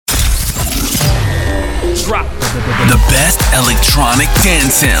drop. The best electronic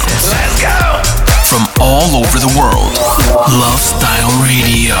dance sounds. Let's go! From all over the world. Love Style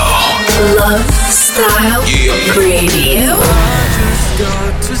Radio. Love Style Radio. I just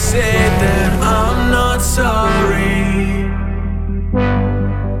got to say that I'm not sorry.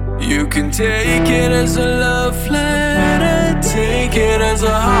 You can take it as a love letter, take it as a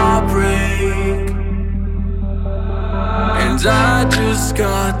heartbreak. And I just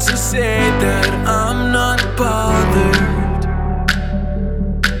got to say that I'm not bothered.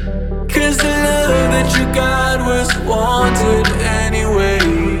 'Cause the love that you got was wanted anyway.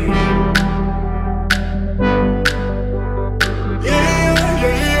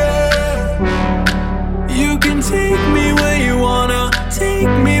 You can take me where you wanna, take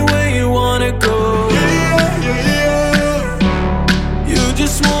me where you wanna go. You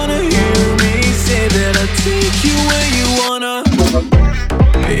just wanna hear me say that I'll take you where you wanna.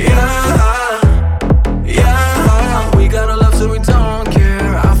 Yeah, we got a love so we don't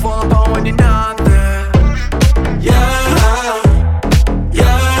care. I fall apart when you're not there. Yeah,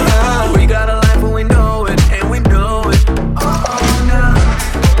 we got a life and we know it, and we know it. Oh, no.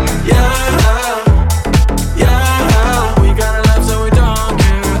 Yeah.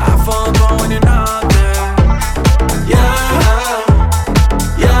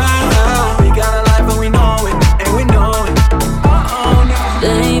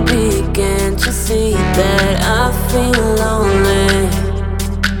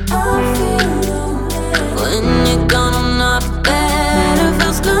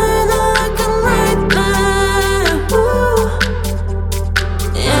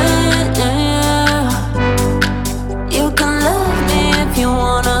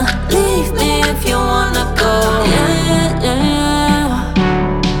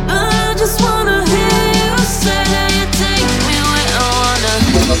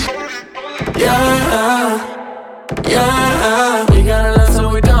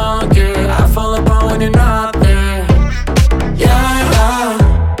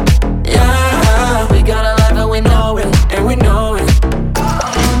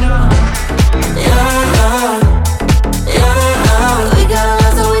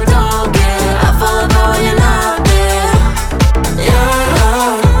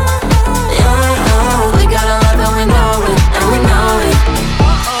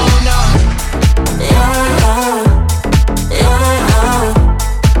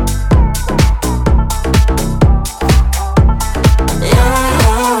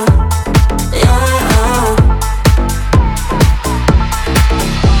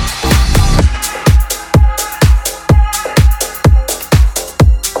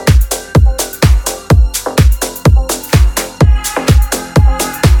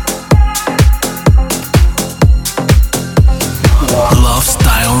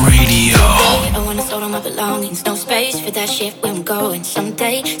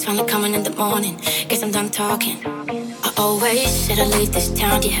 Talking. I always said I'd leave this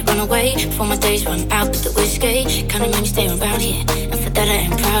town, yeah, run away before my days run out with the whiskey. Kinda made me stay around here, and for that I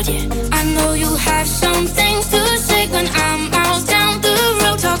am proud, yeah. I know you have some things to say when I'm out down the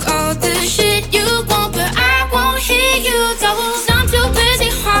road. Talk all the shit you want, but I won't hear you talk. 'Cause I'm too busy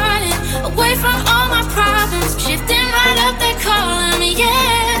hiding away from all my problems, shifting right up, they calling me,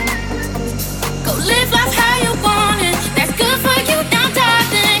 yeah. Go live life how you want it, that's good for you, now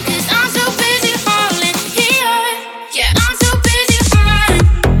darling. 'Cause I'm so busy hauling. Yeah, I'm so busy hiding.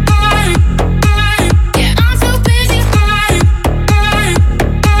 Yeah, I'm so busy hiding.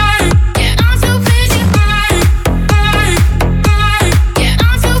 Yeah, I'm so busy hiding.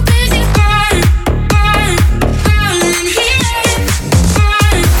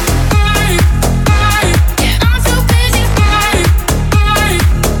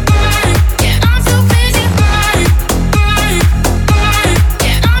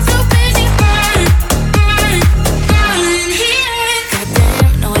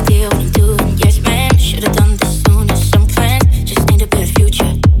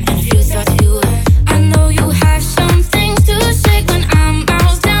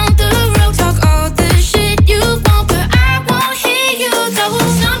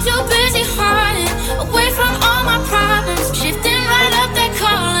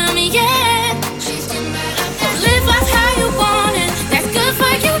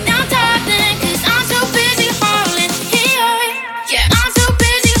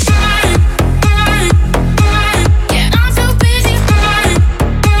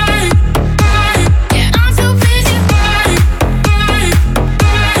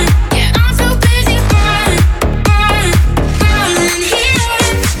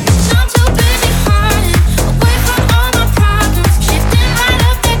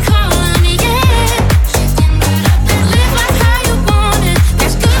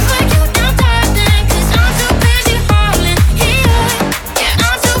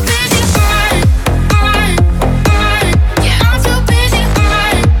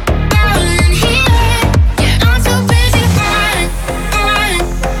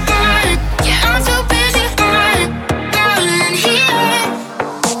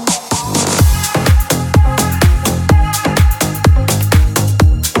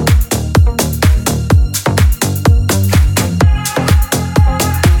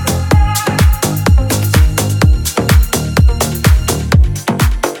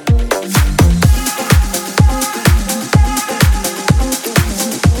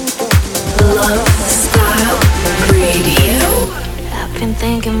 Love Style Radio. I've been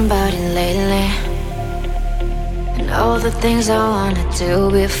thinking about it lately, and all the things I wanna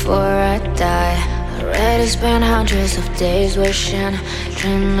do before I die. Already spent hundreds of days wishing,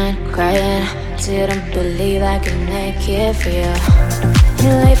 dreaming, crying. Didn't believe I could make it real.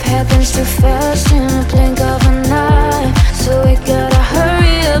 And life happens too fast in a blink of an eye. So we gotta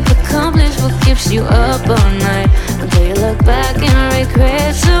hurry up, accomplish what keeps you up all night. Until you look back and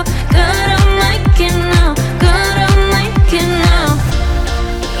regret. So good, I'm liking now. Good, I'm liking now.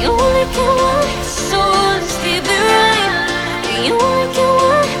 You only get one, so let's keep it right. You only get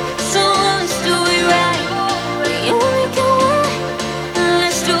one, so let's do it right. You only get one,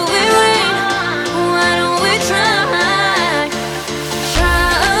 let's do it right. Why don't we try?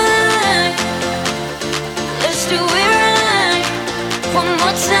 Try. Let's do it right. One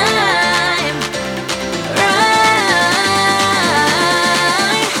more time. Right.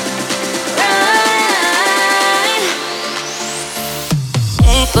 Right.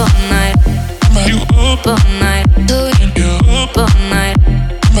 Up all night. You up all night. You up all night.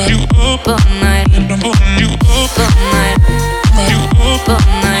 You up all night. You up all night. You up all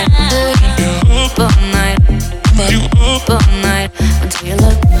night. You up all night. You up all night. Until you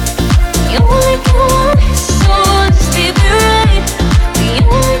look. You only get one, so let's keep it right. You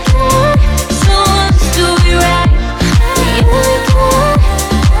only get one, so let's do it right. You only get one,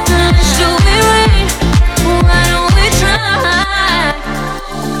 let's do it right. Why don't we try?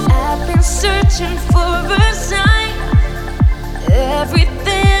 I've been searching for a sign.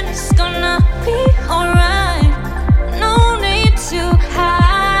 Everything's gonna be alright. No need to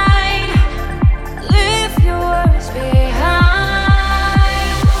hide. Leave your words behind.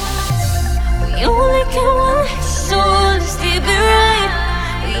 We only get one, so let's keep it right.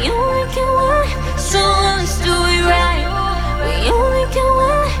 We only get one, so let's do it right. We only get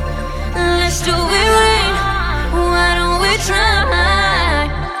one, let's do it right. Why don't we try?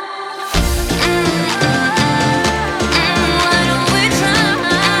 Why don't we try?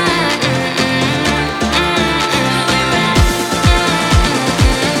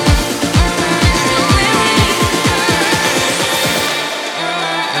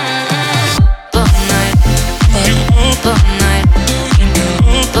 All night. You up all night. You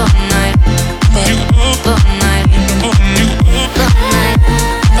up all night. You up all night. You up all night.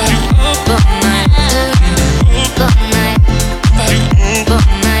 You up all night. You up all night. You up all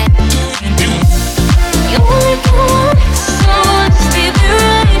night. You only get one, so let's keep it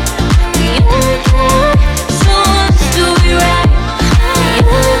right. You only get one, so let's do it right. You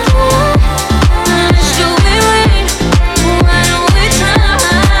only get one, let's do it right. Why don't we try?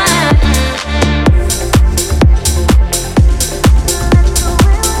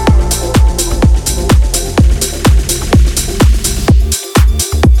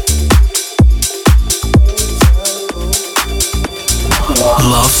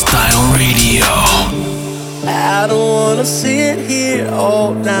 Love Style Radio. I don't wanna sit here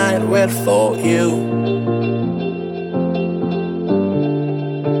all night, wait for you.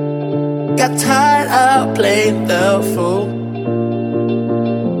 Got tired of playing the fool.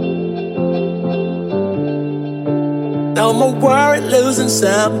 No more worried losing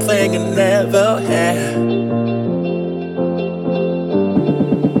something I never had.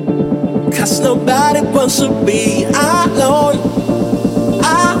 Cause nobody wants to be alone.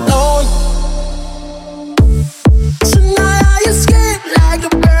 Alone. Tonight I escape like a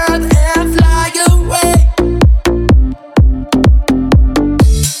bird and fly away.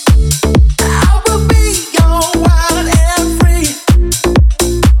 I will be your wild and free.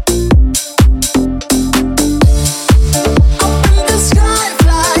 Up in the sky,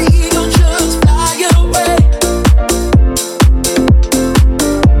 fly, eagle, just fly away.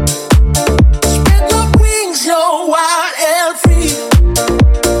 Spread my wings, your wild and free.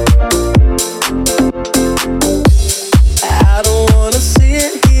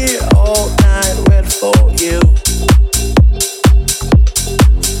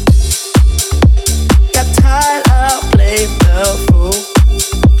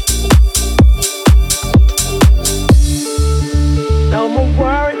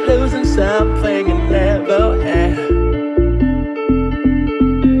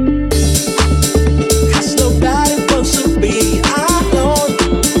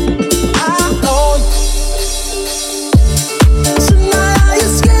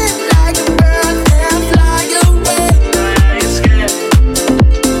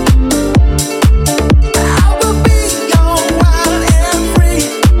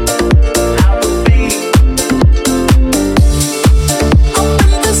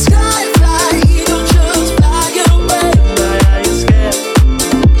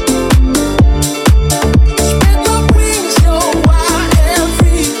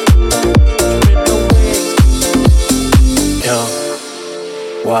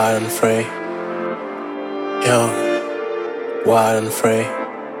 free. Young, wild and free.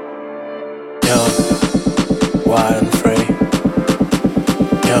 Young, wild and free.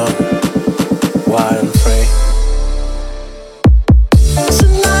 Young, wild and free.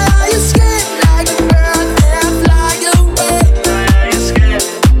 Tonight I escape like a bird and fly away. Tonight I escape.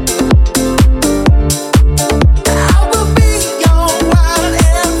 I will be young, wild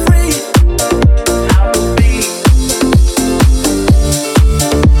and free. I will be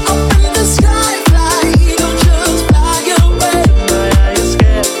up in the sky, fly, eagle, just fly away. Tonight I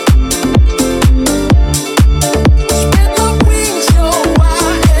escape. Spread my wings, young,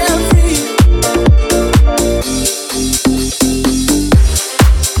 wild and free.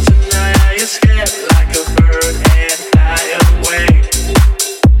 Tonight I escape like a bird and fly away.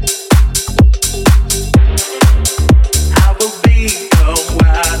 I will be young,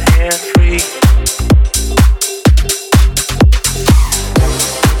 wild and free.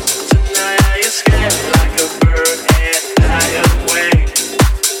 Tonight I escape like a bird and fly away.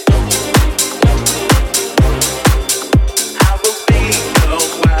 I will be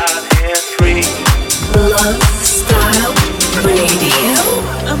young, wild and free. Love Style Radio.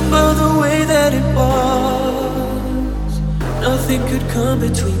 Remember the way that it was. Nothing could come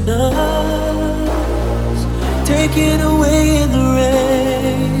between us. Taken away in the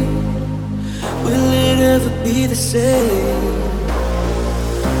rain. Will it ever be the same?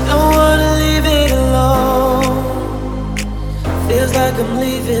 Don't wanna leave it alone. Feels like I'm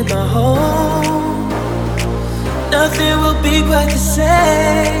leaving my home. Nothing will be quite the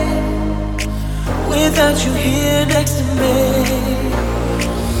same without you here next to me.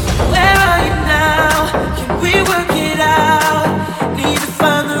 Where are you now? Can we work it out? Need to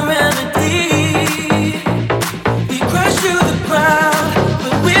find the remedy. We crash through the ground,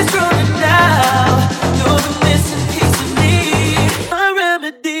 but we're stronger now. You're the missing piece of me. My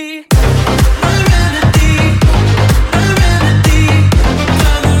remedy. My remedy. My remedy.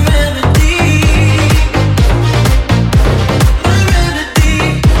 Find the remedy. My remedy.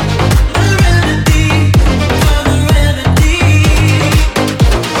 My remedy. Find the remedy.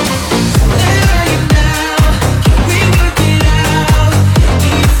 Where are you now? Can we work it out?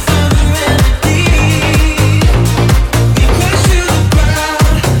 Need to find the remedy. We crash through the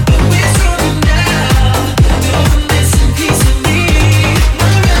ground, but we're stronger now. You're the missing piece of me.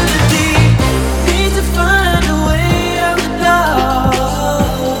 My remedy. Need to find a way out the dark.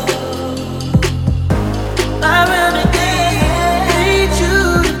 My remedy. Need you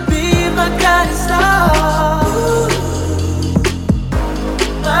to be my guiding star.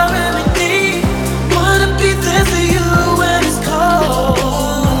 My remedy. Wanna be there for you when it's cold.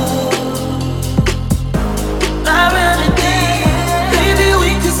 My remedy. Maybe we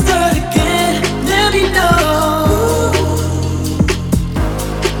could start again. Let me know.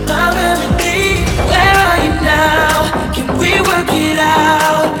 My remedy. Where are you now? Can we work it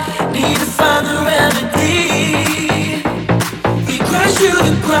out? Need to find the remedy. We crash through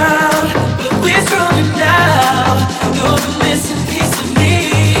the ground, but we're stronger now. You're the missing piece of me.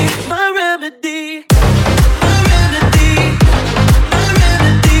 My remedy. My remedy. My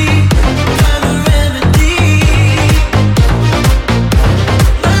remedy. Find the remedy.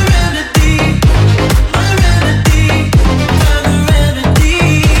 My remedy. My remedy. Find the remedy.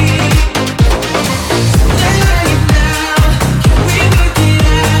 Where are you now? Can we work it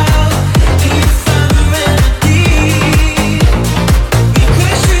out? Need to find the remedy. We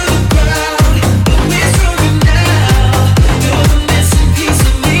crash through the ground, but we're stronger now. You're the missing piece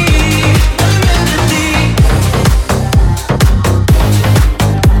of me. My remedy.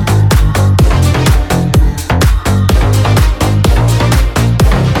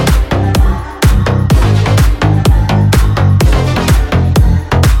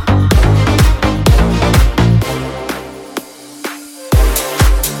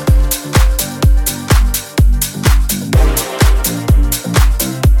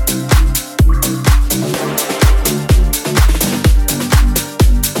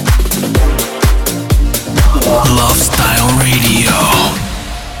 Love Style Radio.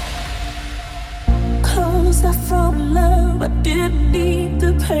 Cause I fell in love, I didn't need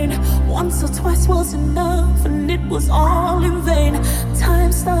the pain. Once or twice was enough, and it was all in vain.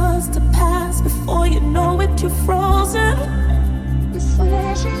 Time starts to pass before you know it, you're frozen.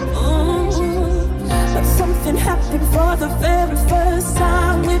 But something happened for the very first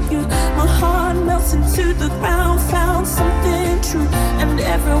time with you. My heart melts into the ground, found something true. And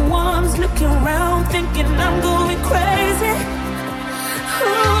everyone's looking around, thinking I'm going crazy.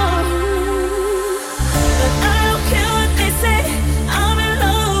 But I don't care what they say, I'm in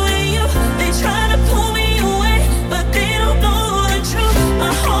love with you. They try to pull me away, but they don't know the truth.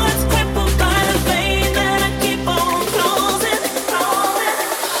 My heart's crazy.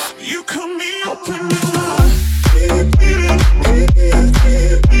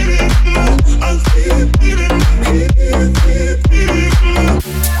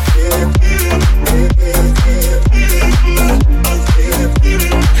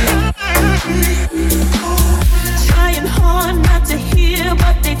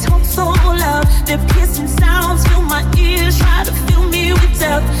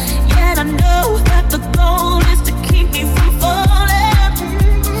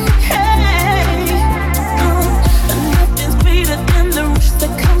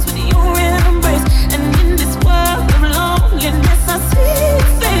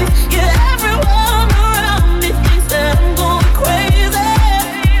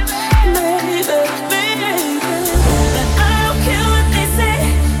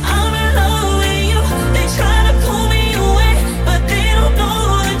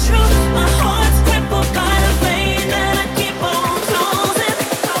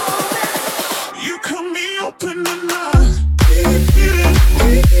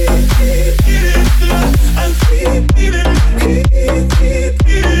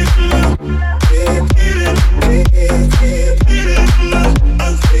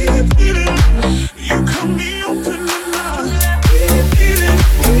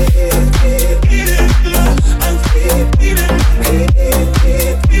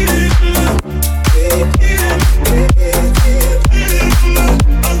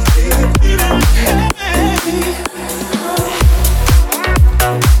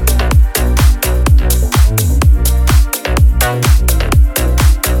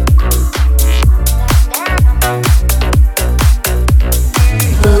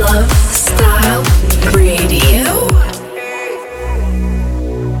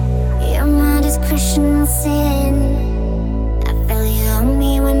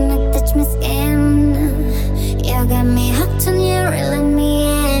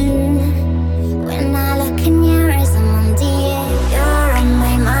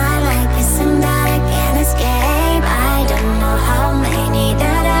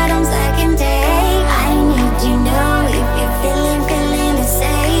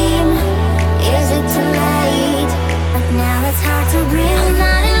 it's hard to breathe. I'm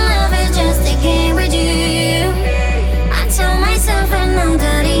not in love, it's just a game with you. I tell myself I'm not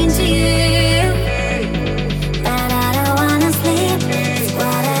that into you, but I don't wanna sleep. It's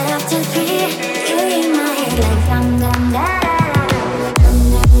quarter after 3. You in my head like dum dum da da dum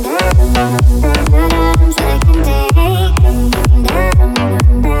dum da dum dum da da. Second take dum dum da dum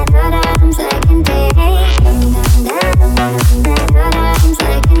dum da da. Second take dum dum da dum dum da da.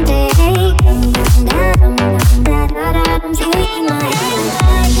 Second take dum dum da dum dum da da. You in my head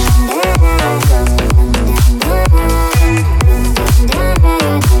like dum dum da dum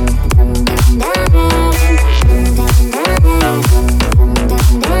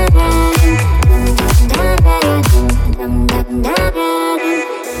dum da da.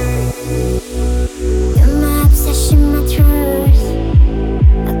 You're my obsession, my truth.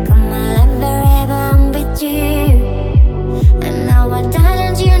 I got my life forever, I'm with you. And now I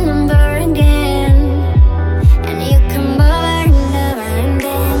dialed your number again, and you come over and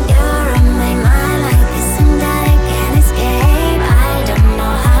then you're on my mind like this song that I can't escape. I don't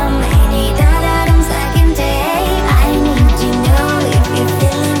know how many da-da-dums I can take. I need to know if you're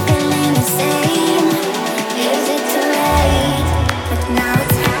feeling the same. Is it too late? But now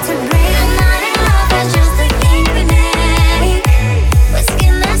it's hard to breathe. I'm not in love, it's just a game we make. We're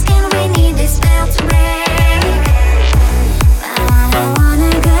skin to skin, we need this spell to break. But I don't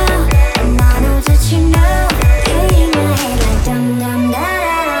wanna go, and I know that you know. You're in my head like dum dum da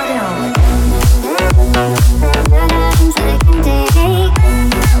da dum dum da da dum. Second take dum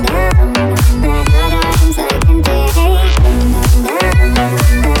dum da dum da da. Second take dum dum da dum da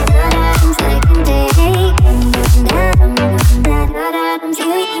da. Second take dum dum da dum da da. You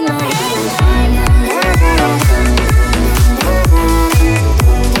in my head like dum dum da da dum dum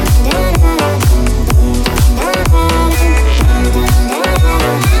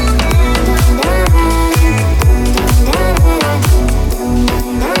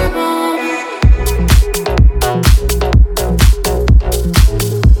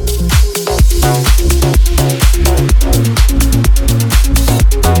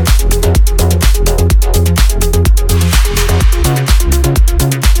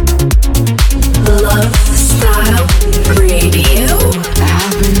Love Style Radio.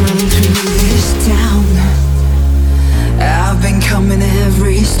 I've been running through this town. I've been coming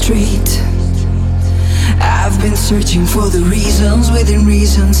every street. I've been searching for the reasons within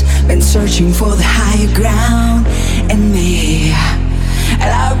reasons. Been searching for the higher ground in me.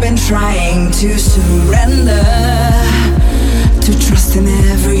 And I've been trying to surrender, to trust in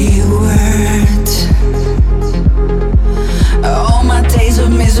every word. All my days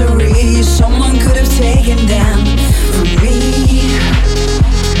of misery, someone could have taken them from me.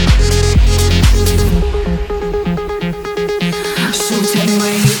 So tell me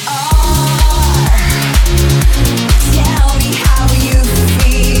where you are. Tell me how you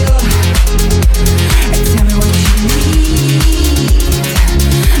feel. And tell me what you need.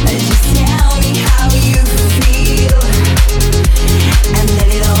 Just tell me how you feel. And let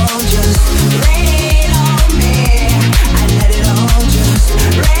it all just rain on me. I let it all just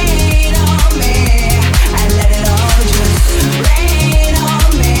rain on me. I let it all just rain on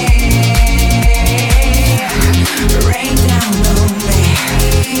me. Rain down on me.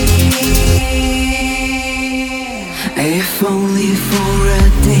 If only for a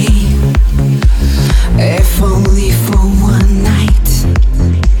day, if only for one night,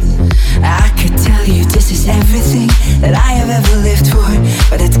 I could tell you this is everything that I have ever lived for,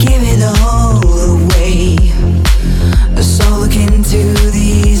 but I'd give it all away. So look into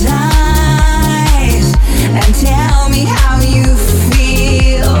these eyes and tell me how you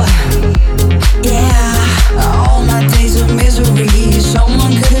feel. Yeah, all my days of misery,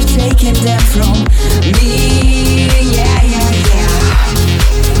 someone could have taken them from me. Yeah, yeah,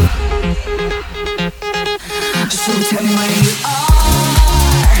 yeah.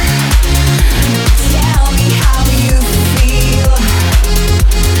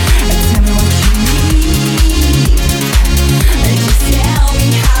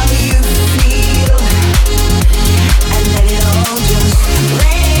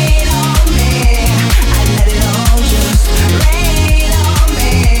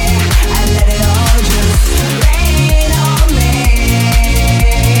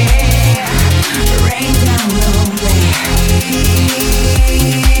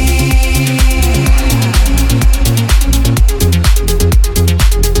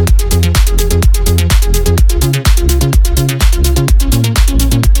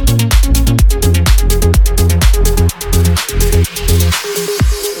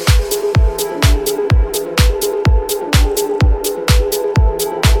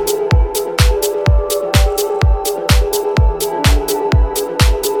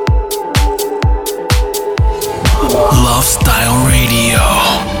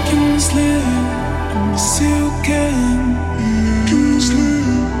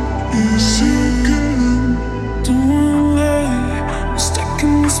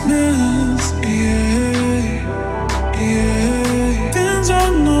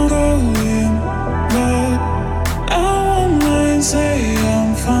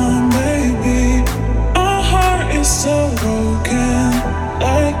 fine, baby. Our heart is so broken,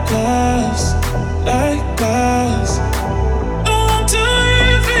 like glass, like glass. Don't want to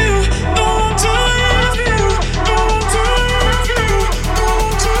leave you, don't want to leave you, don't want to leave you, don't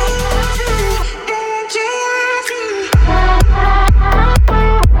want to leave you, don't want to leave you.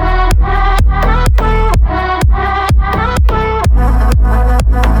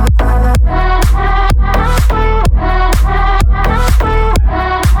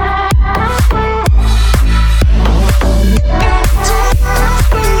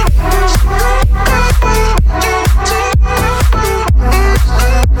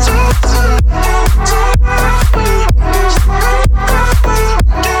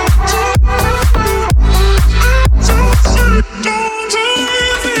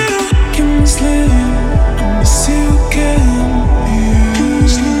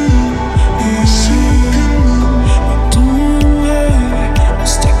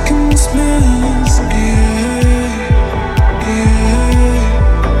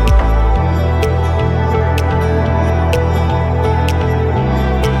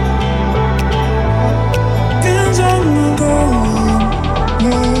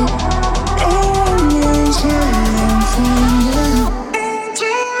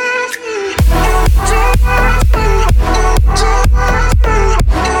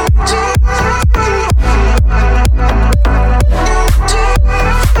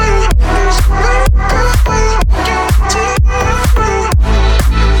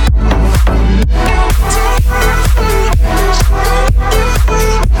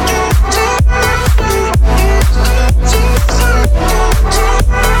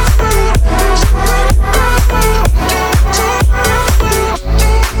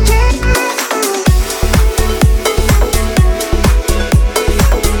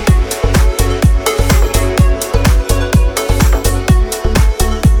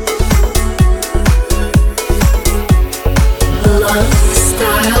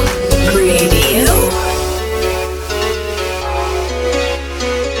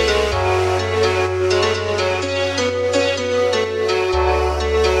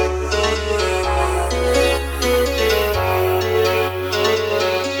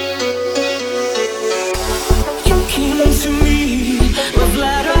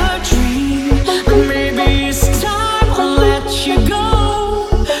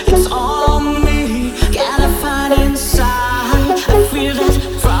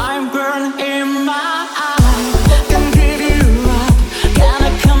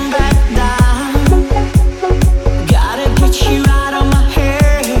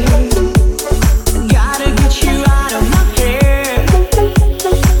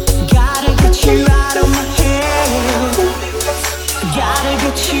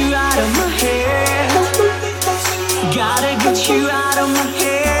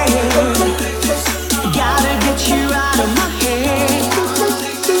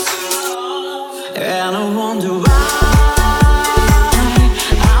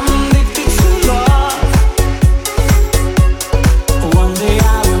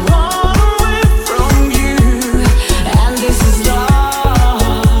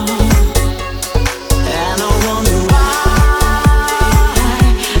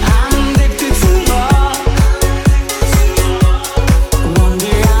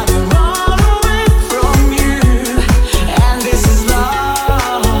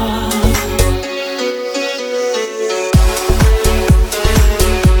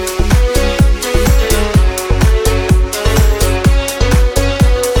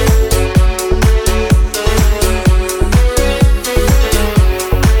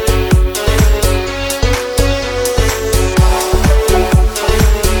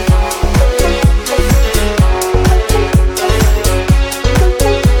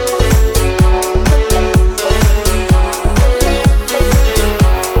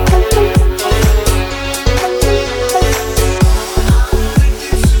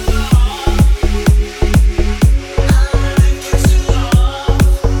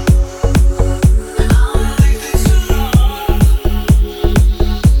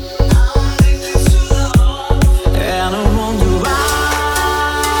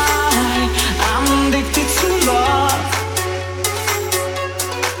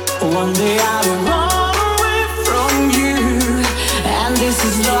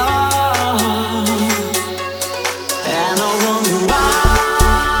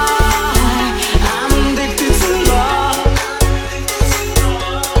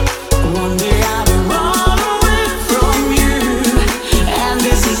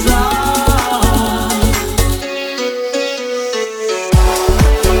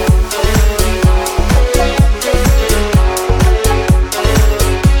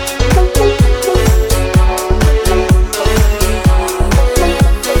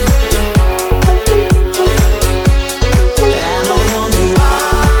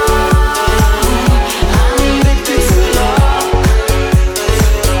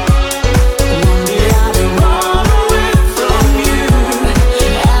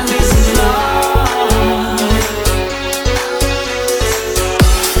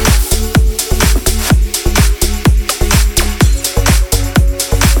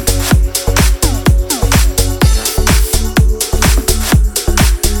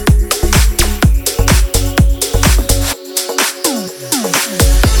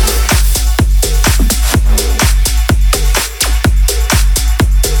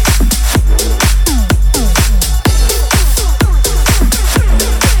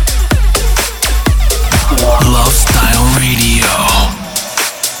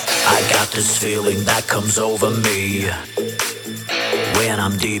 comes over me when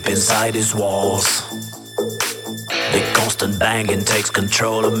I'm deep inside his walls. The constant banging takes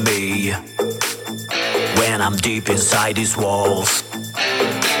control of me when I'm deep inside his walls.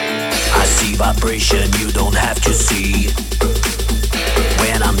 I see vibration you don't have to see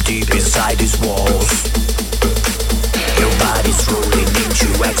when I'm deep inside his walls. Your body's rolling into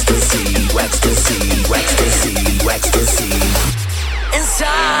ecstasy, ecstasy, ecstasy, ecstasy.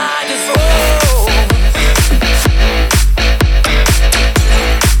 Inside his walls.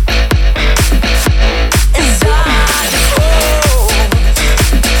 Inside his walls.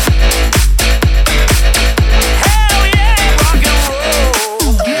 Hell yeah, rock and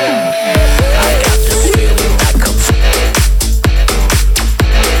roll. I got this feeling that comes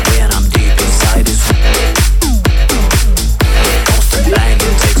when I'm deep inside his constant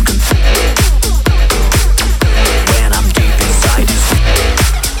banging takes control when I'm deep inside his.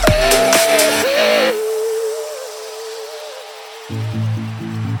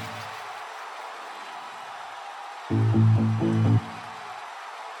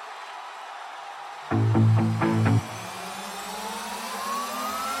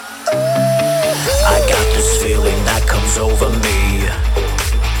 I got this feeling that comes over me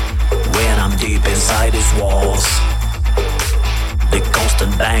when I'm deep inside his walls. The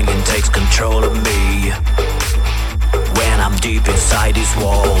constant banging takes control of me when I'm deep inside his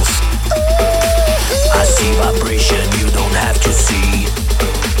walls. I see vibration you don't have to see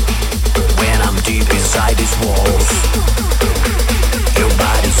when I'm deep inside his walls. Your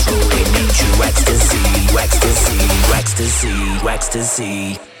body's rolling into ecstasy, ecstasy, ecstasy,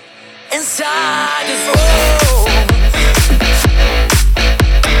 ecstasy. Inside his walls.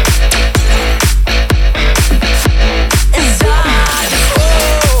 Inside his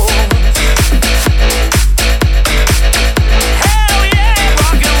walls. Hell yeah,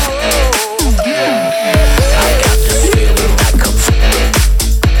 rock and roll. I got this feeling that comes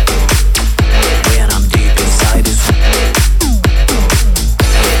when I'm deep inside his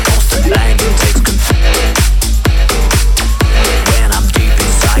constant banging takes control when I'm deep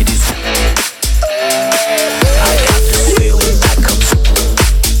inside his. I got this feeling that comes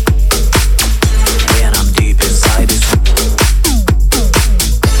when I'm deep inside his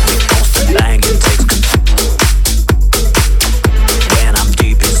constant banging takes control when I'm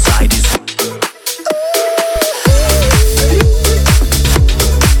deep inside his.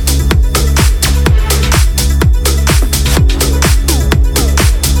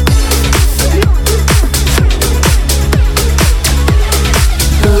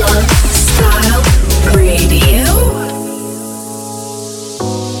 Love Style Radio.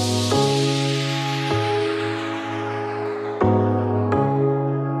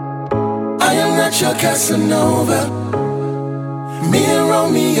 I am not your Casanova. Me and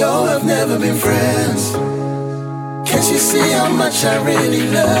Romeo have never been friends. Can't you see how much I really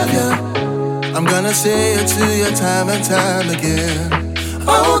love you? I'm gonna say it to you time and time again.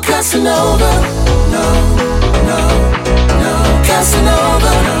 Oh, Casanova, no, no, no,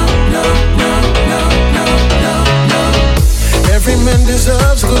 Casanova, no, no, no, no, no, no. Every man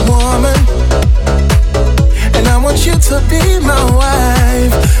deserves a good woman, and I want you to be my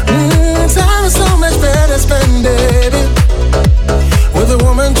wife. Time is so much better spent, baby, with a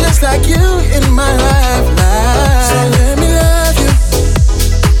woman just like you in my life. So let me love you,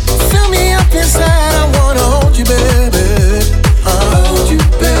 fill me up inside. I wanna hold you, baby. Hold you,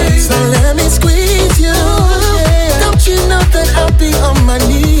 baby. So let me squeeze you. Don't you know that I'll be on my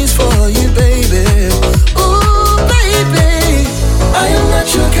knees for you, baby? Ooh, baby, I am not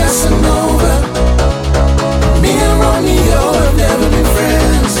your Casanova. Me and Romeo have never been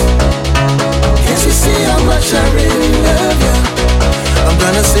friends. Can't you see how much I really love you? I'm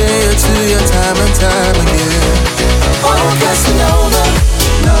gonna say it to you time and time again. Oh, Casanova,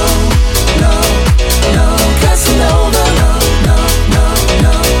 no, no, no, Casanova, no, no, no,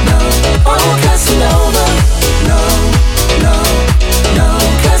 no, no. Oh, Casanova, no, no, no,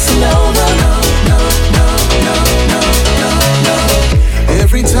 Casanova, no, no, no, no, no, no, no.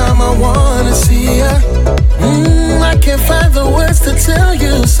 Every time I wanna see ya, I can't find the words to tell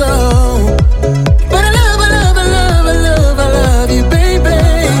you so. But I love, I love, I love, I love, I love you, baby.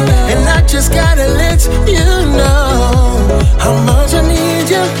 And I just gotta let you know how much I need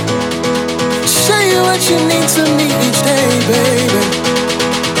you. Show you what you need to me each day, baby.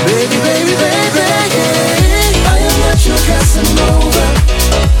 Baby, baby, baby, yeah. I am not your Casanova.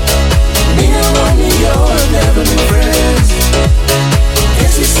 Me and Romeo have never been friends.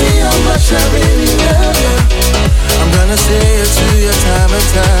 Can't you see how much I really love you? I'm gonna say it to you time and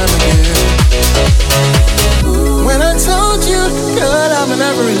time again. When I told you, girl, I'm an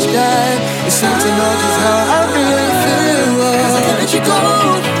average guy, you seem to know just how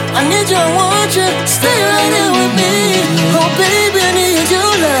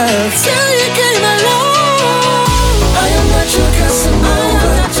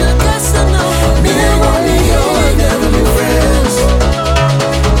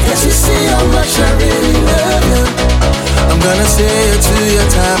say it to you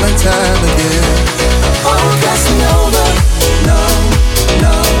time and time again. Oh, Casanova, no,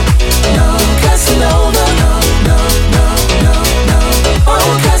 no, no, Casanova, no, no, no, no, no.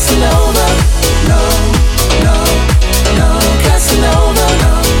 Oh, Casanova, no, no, no, Casanova,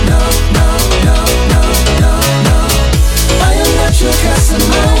 no, no, no, no, no, no, no. I am not your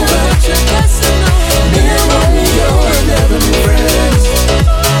Casanova. Me and Romeo are never be friends.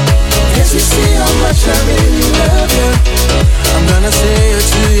 Can't you see how much I really love you? I'm gonna say it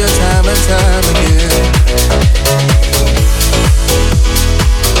to you time and time again.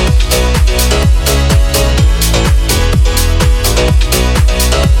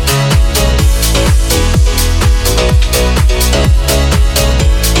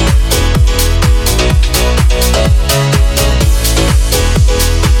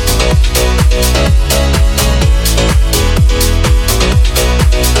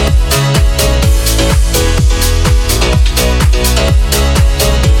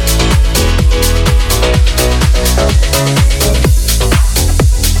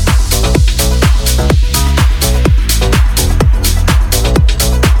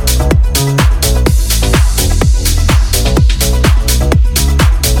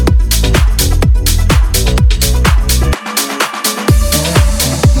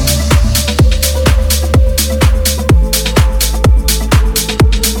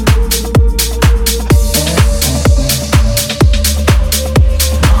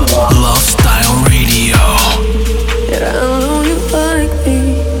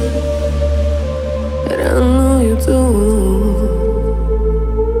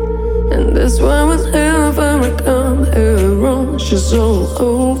 She's all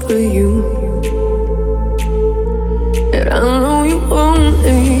over you, and I know you want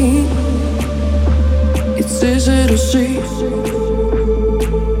me. It's easy to see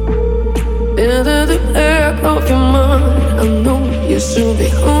into the back of your mind. I know you should be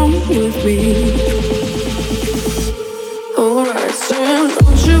home with me. Alright, so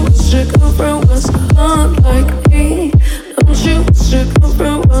don't you wish your girlfriend was hot like me? Don't you wish your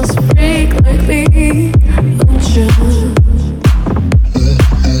girlfriend was a freak like me? Don't you?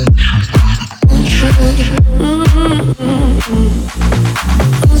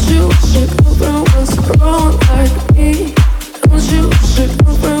 Don't you wish your girlfriend was wrong like me? Don't you wish your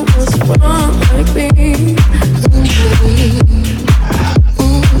girlfriend was wrong like me? Don't you?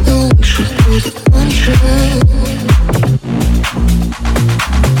 Don't you do the contrary?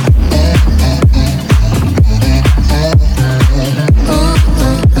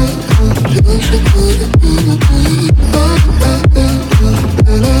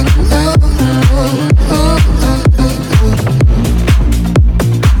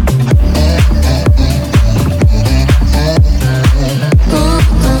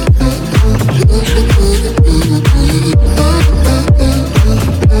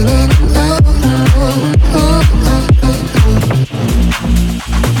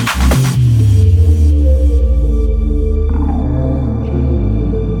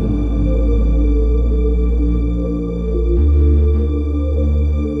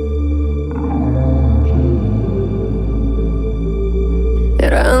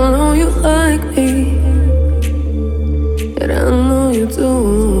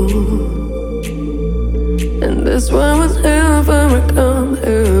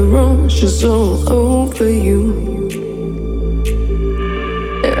 She's all over you,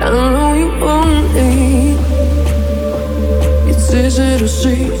 and I know you want me. It's easy to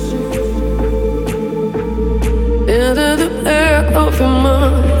see into the back of your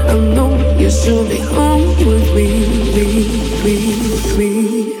mind. I know you should be home with me.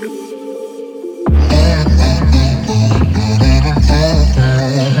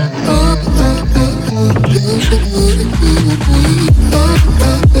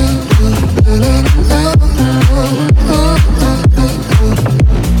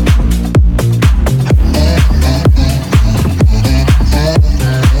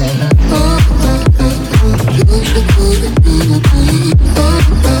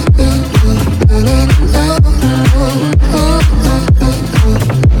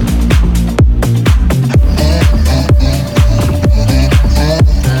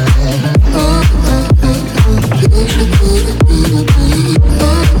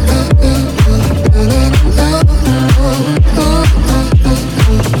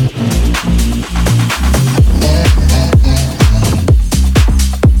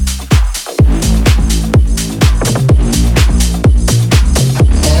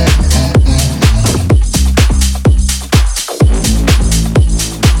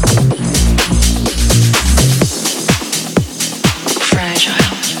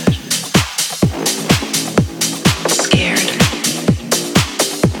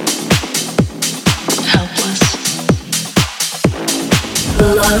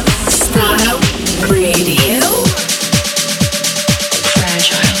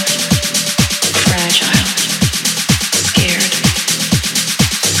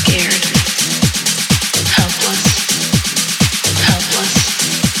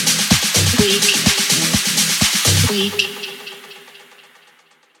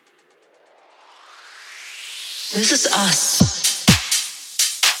 This is us.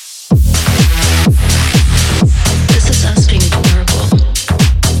 This is us being vulnerable,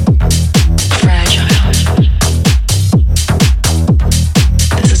 fragile.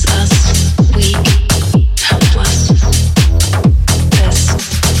 This is us, weak, helpless. This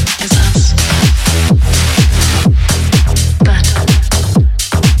is us. But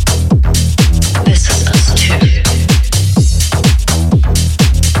this is us too.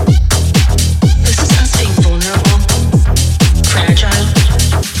 This is us being vulnerable, fragile.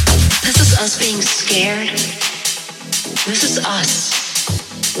 This is us being scared. This is us,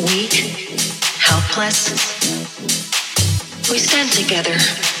 weak, helpless. We stand together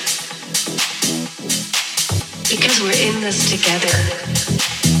because we're in this together.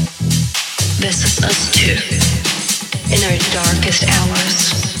 This is us too, in our darkest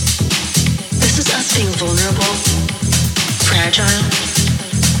hours. This is us being vulnerable, fragile.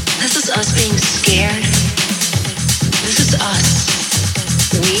 This is us being scared. This is us,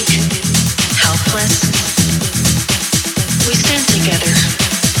 weak, helpless. We stand together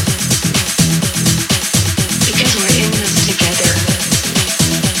because we're in this together.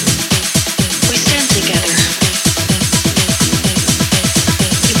 We stand together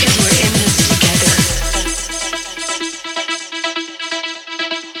because we're in this together.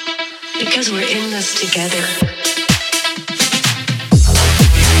 Because we're in this together.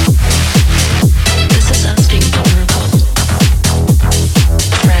 This is us being vulnerable,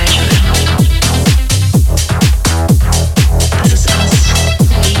 fragile. This is us,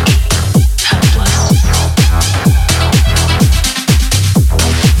 weak, helpless.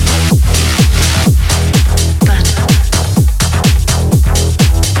 But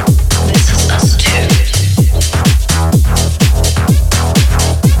this is us too.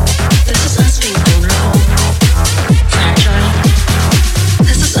 This is us being vulnerable, fragile.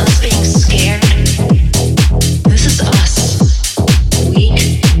 This is us being scared. This is us, weak,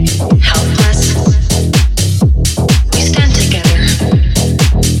 helpless. We stand together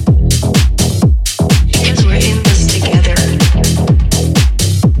because we're in this together.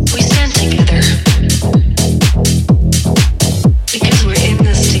 We stand together because we're in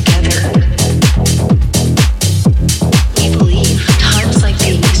this together. We believe times like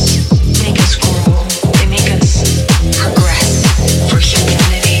these make us grow. They make us progress for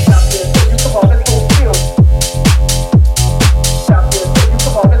humanity.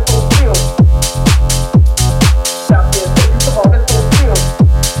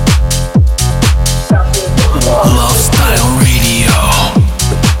 Love Style Radio.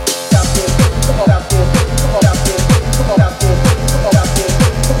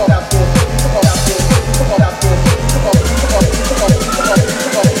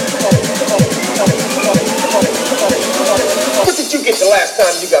 What did you get the last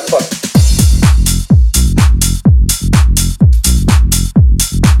time you got fucked?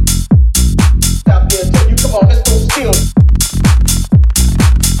 Stop there, tell you, come on, let's go steal.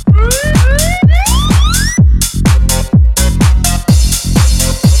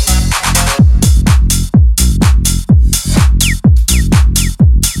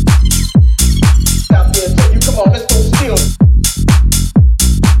 Stop there, tell you, come on, let's go steal.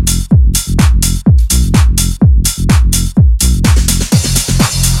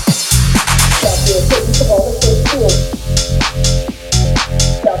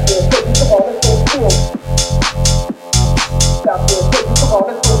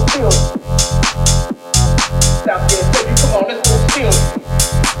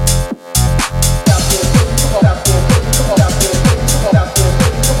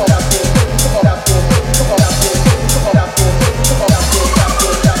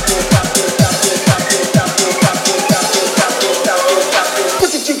 What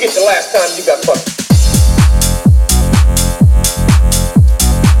did you get the last time you got fucked?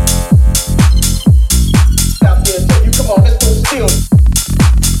 Stop there, tell you, come on, let's go steal.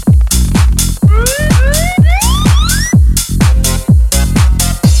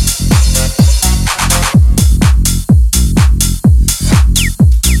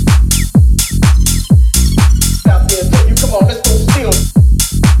 Stop there, tell you, come on, let's go steal.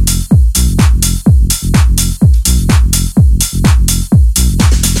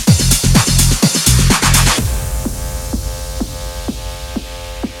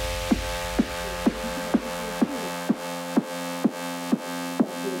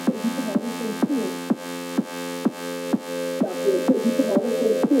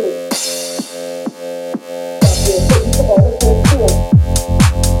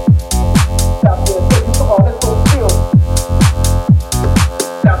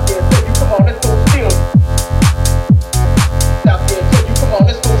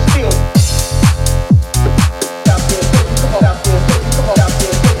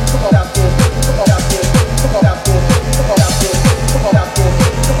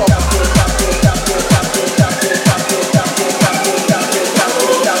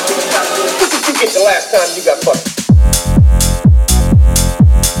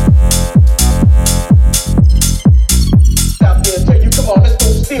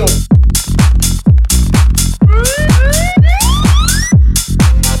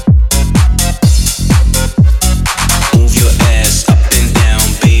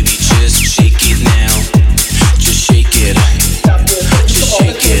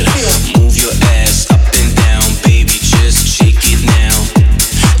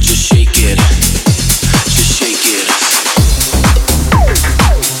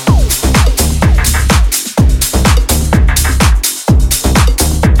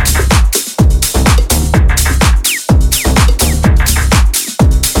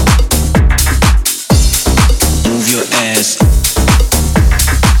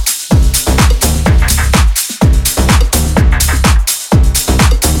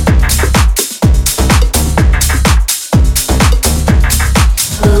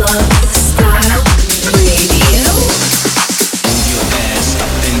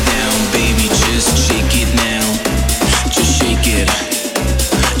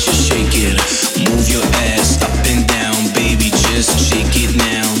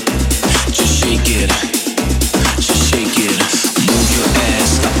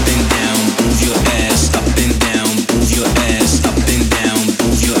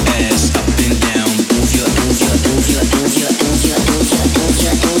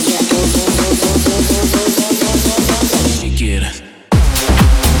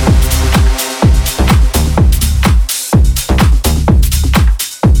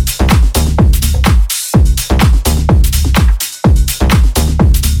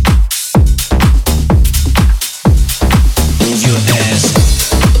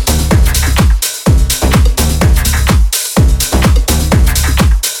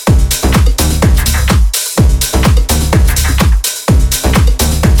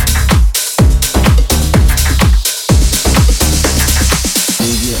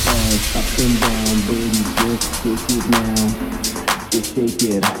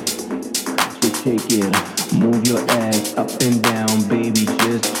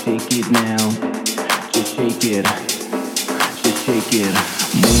 it, just shake it.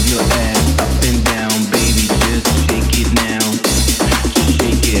 Move your ass up and down, baby, just shake it now. Just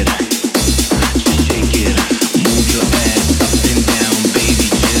shake it, just shake it. Move your ass up and down, baby,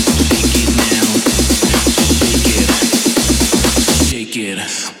 just shake it now. Just shake it, shake it.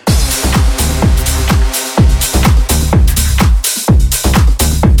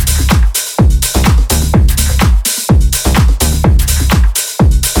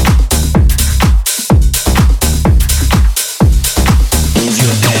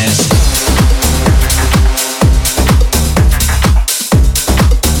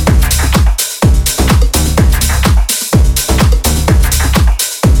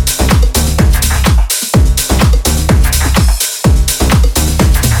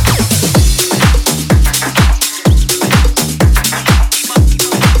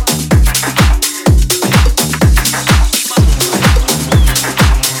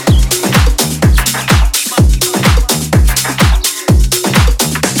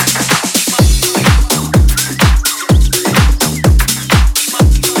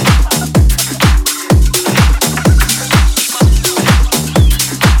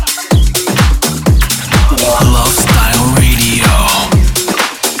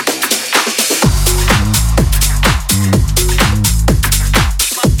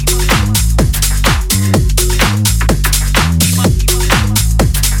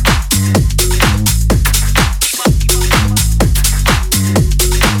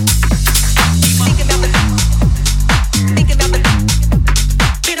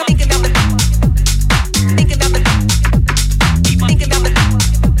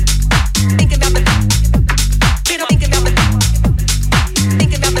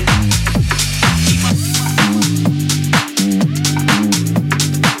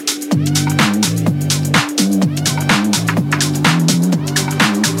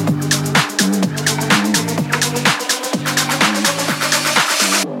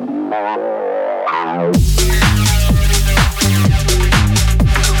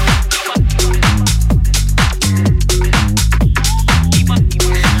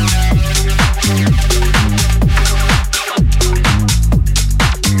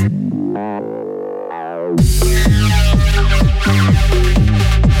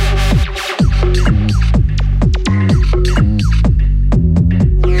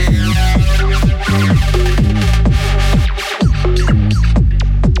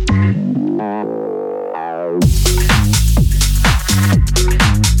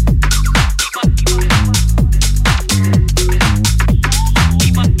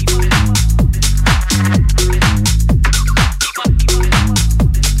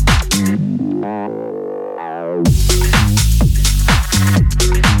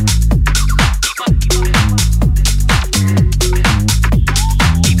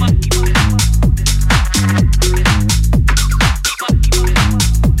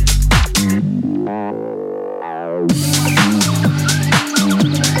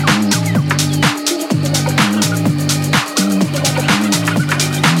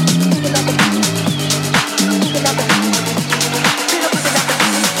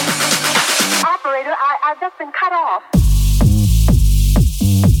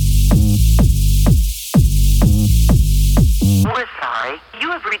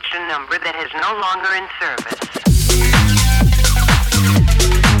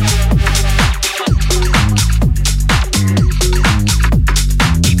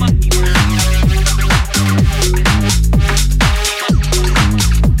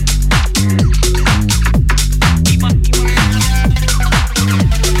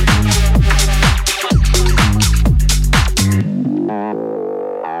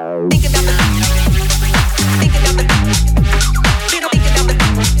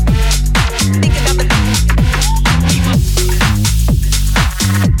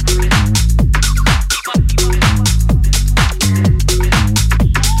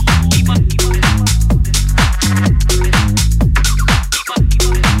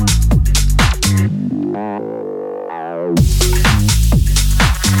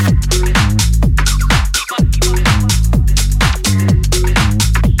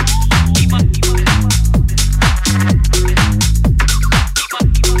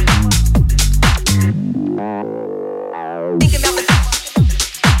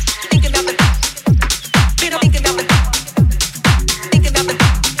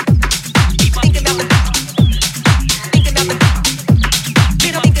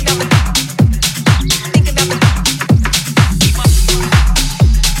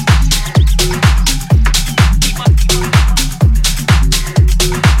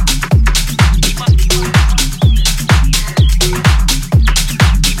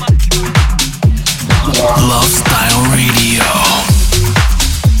 Love Style Radio.